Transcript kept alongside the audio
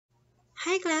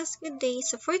Hi class, good day.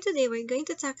 So for today, we're going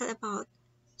to tackle about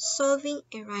solving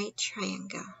a right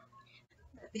triangle.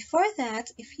 But before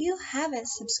that, if you haven't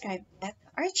subscribed yet to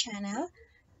our channel,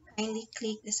 kindly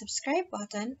click the subscribe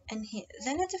button and hit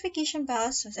the notification bell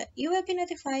so that you will be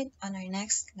notified on our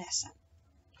next lesson.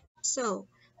 So,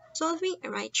 solving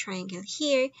a right triangle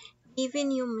here,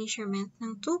 given yung measurement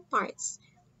ng two parts,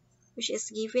 which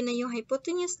is given na yung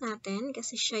hypotenuse natin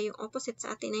kasi siya yung opposite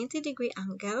sa ating 90-degree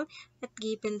angle at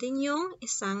given din yung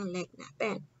isang leg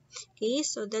natin. Okay,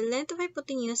 so the length of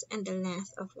hypotenuse and the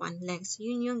length of one leg. So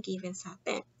yun yung given sa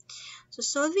atin. So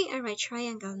solving a right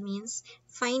triangle means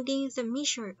finding the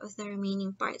measure of the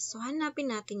remaining parts. So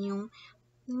hanapin natin yung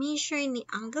measure ni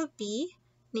angle B,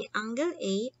 ni angle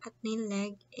A, at ni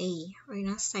leg A or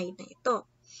ng side na ito.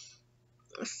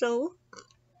 So,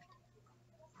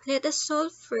 let us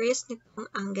solve first nitong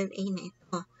angle A na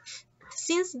ito.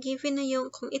 Since given na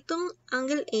yung, kung itong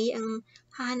angle A ang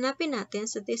hahanapin natin,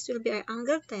 so this will be our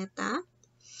angle theta.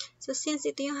 So since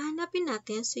ito yung hahanapin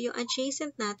natin, so yung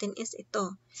adjacent natin is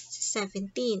ito, si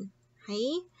 17.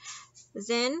 Okay?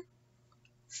 Then,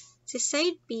 si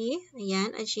side B,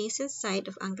 ayan, adjacent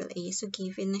side of angle A. So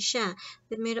given na siya.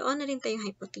 Then mayroon na rin tayong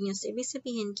hypotenuse. So, ibig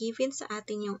sabihin, given sa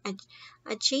atin yung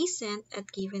adjacent at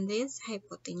given din sa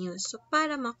hypotenuse. So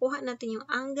para makuha natin yung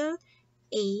angle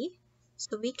A,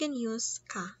 so we can use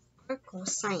ka or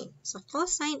cosine. So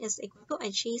cosine is equal to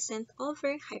adjacent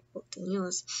over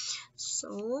hypotenuse.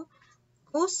 So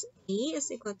cos A is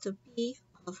equal to B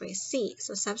over C.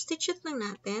 So substitute lang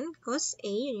natin cos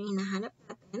A, yung hinahanap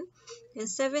natin, then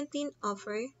 17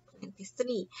 over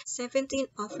 23. 17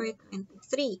 over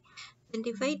 23. Then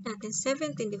divide natin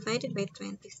 17 divided by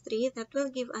 23. That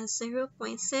will give us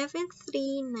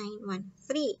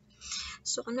 0.73913.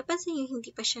 So, kung napansin nyo,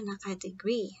 hindi pa siya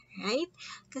naka-degree, right?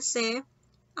 Kasi,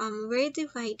 we're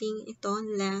dividing ito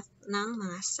length ng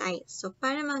mga sides. So,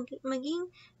 para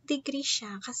maging degree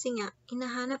siya, kasi nga,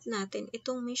 inahanap natin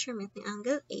itong measurement ni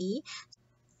angle A.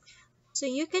 So,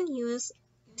 you can use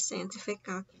your scientific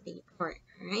calculator,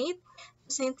 right?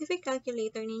 So, scientific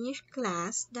calculator ninyo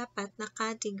class, dapat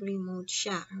naka-degree mode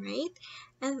siya, right?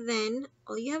 And then,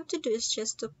 all you have to do is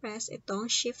just to press itong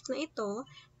shift na ito.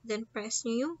 Then, press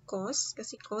nyo yung cos,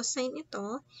 kasi cosine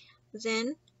ito.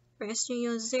 Then, press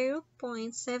nyo yung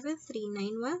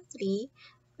 0.73913.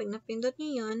 Pag napindot nyo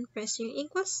yun, press nyo yung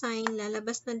equal sign,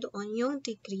 lalabas na doon yung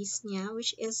degrees niya,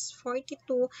 which is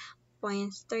 42.34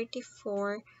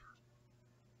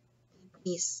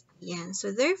 degrees. Yan.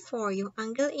 So, therefore, yung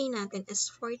angle A natin is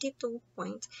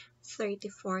 42.34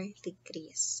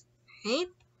 degrees.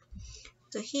 Right?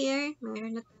 So, here,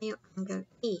 meron na tayo angle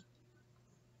A.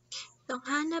 So,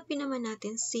 hanapin naman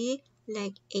natin si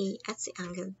leg A at si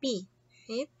angle B.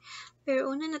 Right?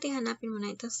 Pero una natin hanapin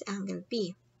muna ito si angle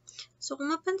B. So,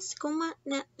 kung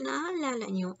naaalala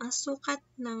nyo, ang sukat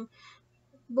ng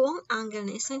buong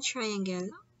angle na isang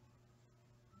triangle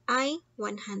ay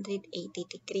 180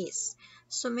 degrees.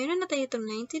 So, meron na tayo itong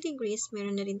 90 degrees,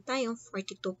 meron na rin tayong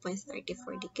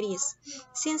 42.34 degrees.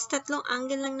 Since tatlong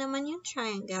angle lang naman yung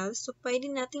triangle, so pwede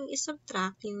nating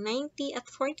isubtract yung 90 at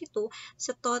 42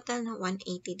 sa total na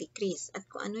 180 degrees. At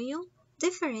kung ano yung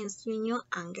difference, yun yung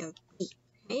angle B.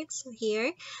 Right? So,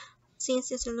 here,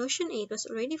 since in solution 8 was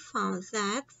already found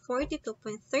that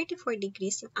 42.34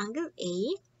 degrees yung angle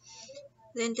A,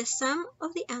 then the sum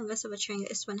of the angles of a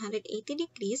triangle is 180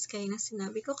 degrees, kaya na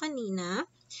sinabi ko kanina.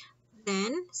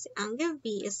 Then, si angle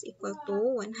B is equal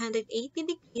to 180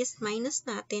 degrees minus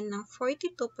natin ng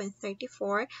 42.34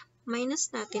 minus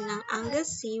natin ng angle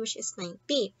C, which is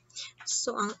 90.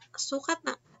 So, ang sukat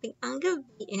ng ating angle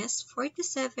B is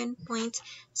 47.66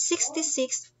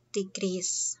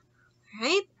 degrees.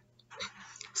 Alright?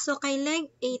 So, kay leg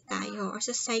A tayo, or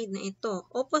sa side na ito,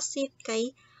 opposite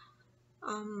kay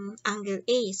angle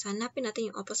A. So, hanapin natin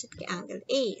yung opposite kay angle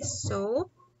A. So,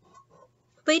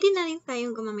 pwede na rin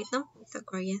tayong gumamit ng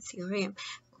Pythagorean theorem.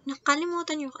 Kung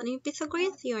nakalimutan nyo kung ano yung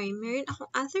Pythagorean theorem, meron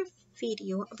akong other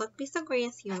video about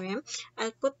Pythagorean theorem.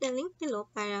 I'll put the link below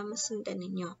para masundan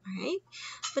ninyo. Alright?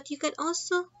 But you can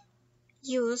also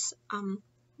use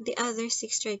the other 6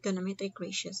 trigonometric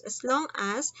ratios as long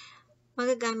as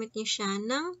magagamit niyo siya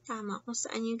ng tama kung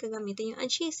saan yung gagamitin yung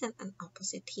adjacent and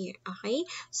opposite here. Okay?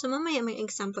 So, mamaya may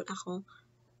example ako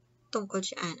tungkol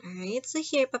dyan. Alright? So,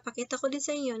 here, papakita ko din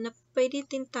sa inyo na pwede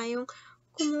din tayong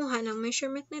kumuha ng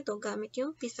measurement na ito gamit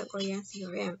yung Pythagorean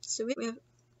theorem. So, we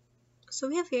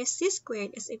have here c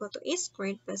squared is equal to a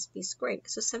squared plus b squared.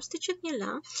 So, substitute nyo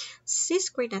lang. C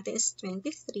squared natin is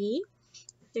 23.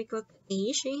 Equal to a,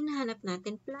 siya yung hinahanap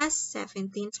natin, plus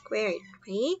 17 squared.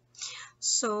 Okay?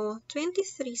 So,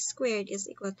 23 squared is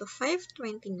equal to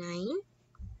 529.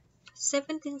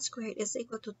 17 squared is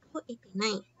equal to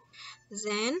 289.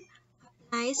 Then,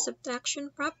 apply subtraction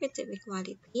property of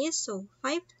equality. So,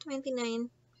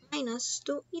 529 minus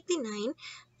 289,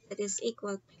 that is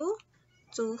equal to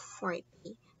 240.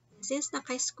 Since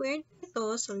naka-squared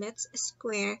ito, so let's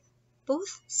square both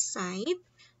sides.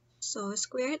 So,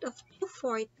 square root of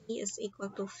 240 is equal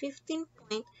to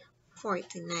 15.49.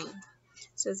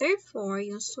 So, therefore,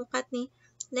 yung sukat ni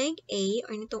leg A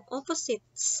or nitong opposite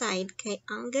side kay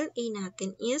angle A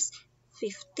natin is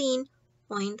 15.49.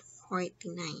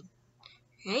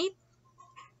 Right?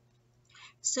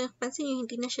 So, pansin nyo,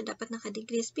 hindi na siya dapat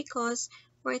naka-degrees because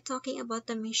we're talking about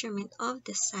the measurement of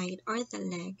the side or the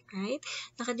leg. Right?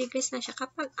 Naka-degrees na siya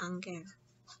kapag angle.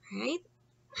 Right?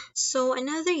 So,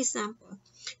 another example.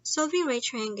 Solving right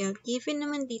triangle, given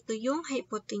naman dito yung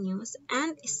hypotenuse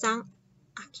and isang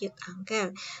acute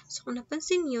angle. So, kung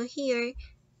napansin nyo here,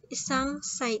 isang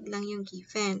side lang yung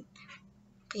given.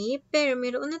 Okay? Pero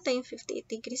meron na tayong 58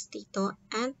 degrees dito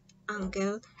and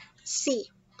angle C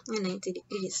na 90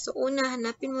 degrees. So, una,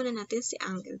 hanapin muna natin si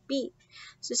angle B.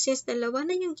 So, since dalawa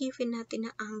na yung given natin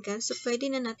na angle, so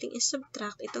pwede na natin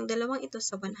isubtract itong dalawang ito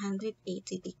sa 180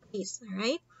 degrees.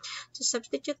 Alright? So,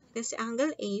 substitute natin si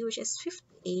angle A, which is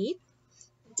 58.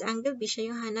 Si angle B, siya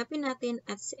yung hanapin natin,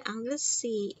 at si angle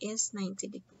C is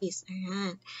 90 degrees.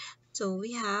 Ayan. So,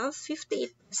 we have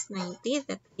 58 plus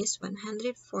 90, that is 148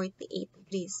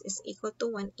 degrees, is equal to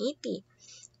 180.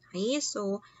 Okay,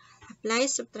 so, apply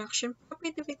subtraction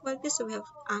property of equality. So, we have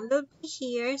angle B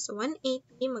here. So, 180,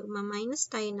 magma-minus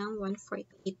tayo ng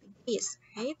 148 degrees.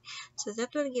 Right? So,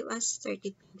 that will give us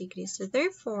 32 degrees. So,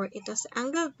 therefore, ito sa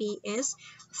angle B is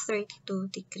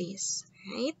 32 degrees.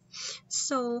 Right?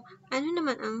 So, ano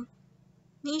naman ang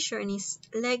measure ni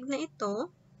leg na ito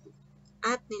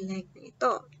at ni leg na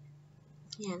ito?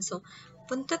 Yan. So,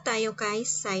 punta tayo kay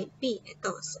side B.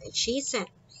 Ito, sa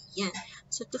adjacent. Ayan.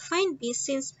 So, to find B,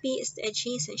 since B is the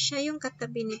adjacent, siya yung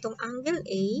katabi nitong angle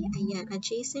A. Ayan,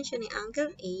 adjacent siya ni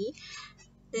angle A.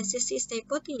 Then, since C is the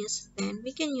hypotenuse, then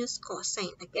we can use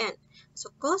cosine again.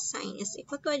 So, cosine is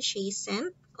equal to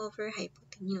adjacent over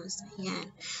hypotenuse.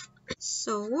 Ayan.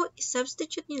 So,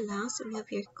 substitute nyo lang. So, we have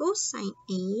here cosine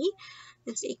A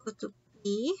is equal to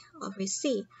B over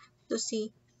C. So,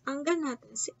 si angle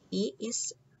natin si A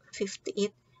is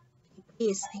 58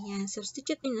 degrees. Ayan,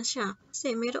 substitute nyo na siya.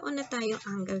 Kasi meron na tayong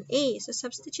angle A. So,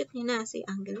 substitute nyo na si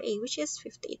angle A, which is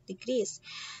 58 degrees.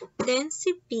 Then,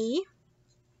 si B,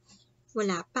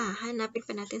 wala pa. Hanapin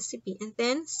pa natin si B. And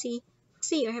then, si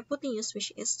C, or hypotenuse, which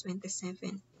is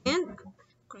 27. And,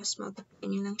 cross-multiply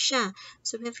nyo lang siya.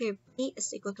 So, we have here B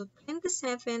is equal to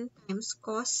 27 times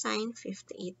cosine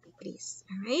 58 degrees.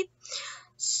 Alright?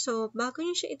 So, bago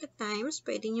nyo siya ita-times,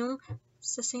 pwede nyo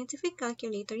sa scientific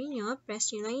calculator niyo, press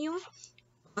nyo lang yung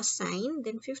cosine,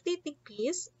 then 58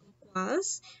 degrees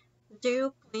equals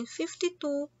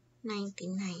 0.5299.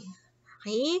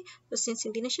 Okay? So, since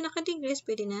hindi na siya naka-degrees,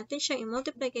 pwede natin siya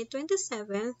i-multiply kay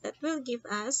 27. That will give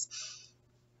us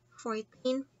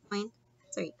 14.31.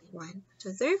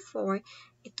 So, therefore,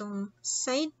 itong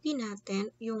side B natin,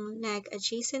 yung leg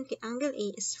adjacent kay angle A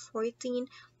is 14.31.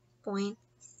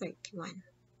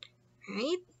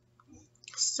 Right?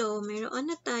 So, meron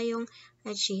na tayong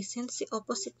adjacent. Si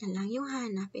opposite na lang yung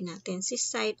hahanapin natin. Si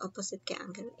side opposite kay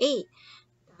angle A.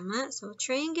 Tama? So,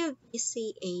 triangle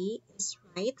BCA is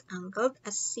right-angled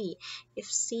as C. If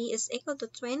C is equal to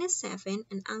 27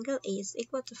 and angle A is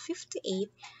equal to 58,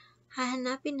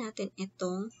 hahanapin natin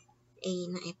itong A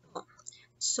na ito.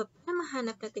 So, para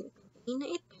mahanap natin itong A na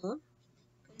ito,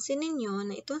 pansinin nyo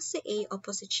na itong si A,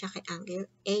 opposite siya kay angle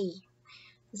A.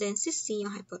 Then, si C,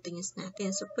 yung hypotenuse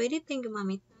natin. So, pwede tayong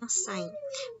gumamit ng sign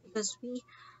because we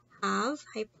have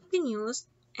hypotenuse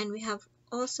and we have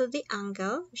also the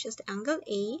angle, which is the angle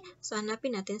A. So,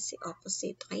 hanapin natin si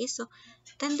opposite. Okay? So,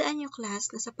 tandaan nyo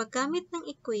class na sa paggamit ng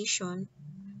equation,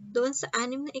 doon sa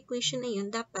anim na equation na yun,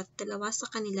 dapat dalawa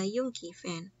sa kanila yung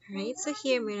given. Alright? So,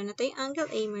 here, meron na tayong angle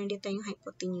A, meron din tayong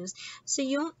hypotenuse. So,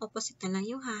 yung opposite na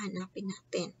lang yung hahanapin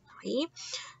natin. Okay?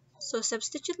 So,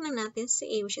 substitute lang natin si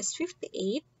A, which is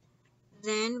 58.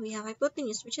 Then, we have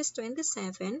hypotenuse, which is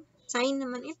 27. Sine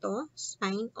naman ito,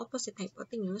 sine opposite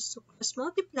hypotenuse. So, cross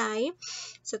multiply.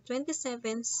 So,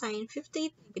 27 sine 58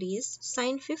 degrees.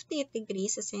 Sine 58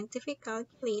 degrees sa scientific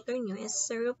calculator nyo is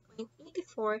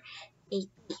 0.8480.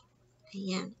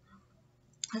 Ayan.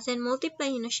 And then,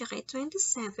 multiply nyo na siya kay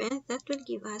 27. That will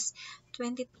give us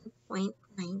 22.90.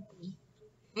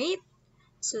 Right?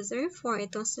 So, therefore,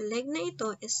 itong sa leg na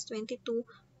ito is 22.90.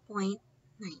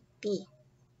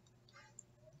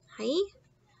 Okay?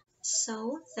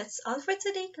 So, that's all for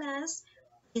today, class.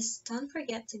 Please don't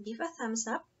forget to give a thumbs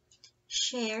up,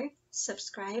 share,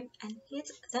 subscribe, and hit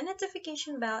the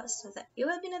notification bell so that you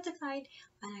will be notified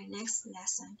on our next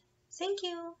lesson. Thank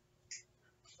you!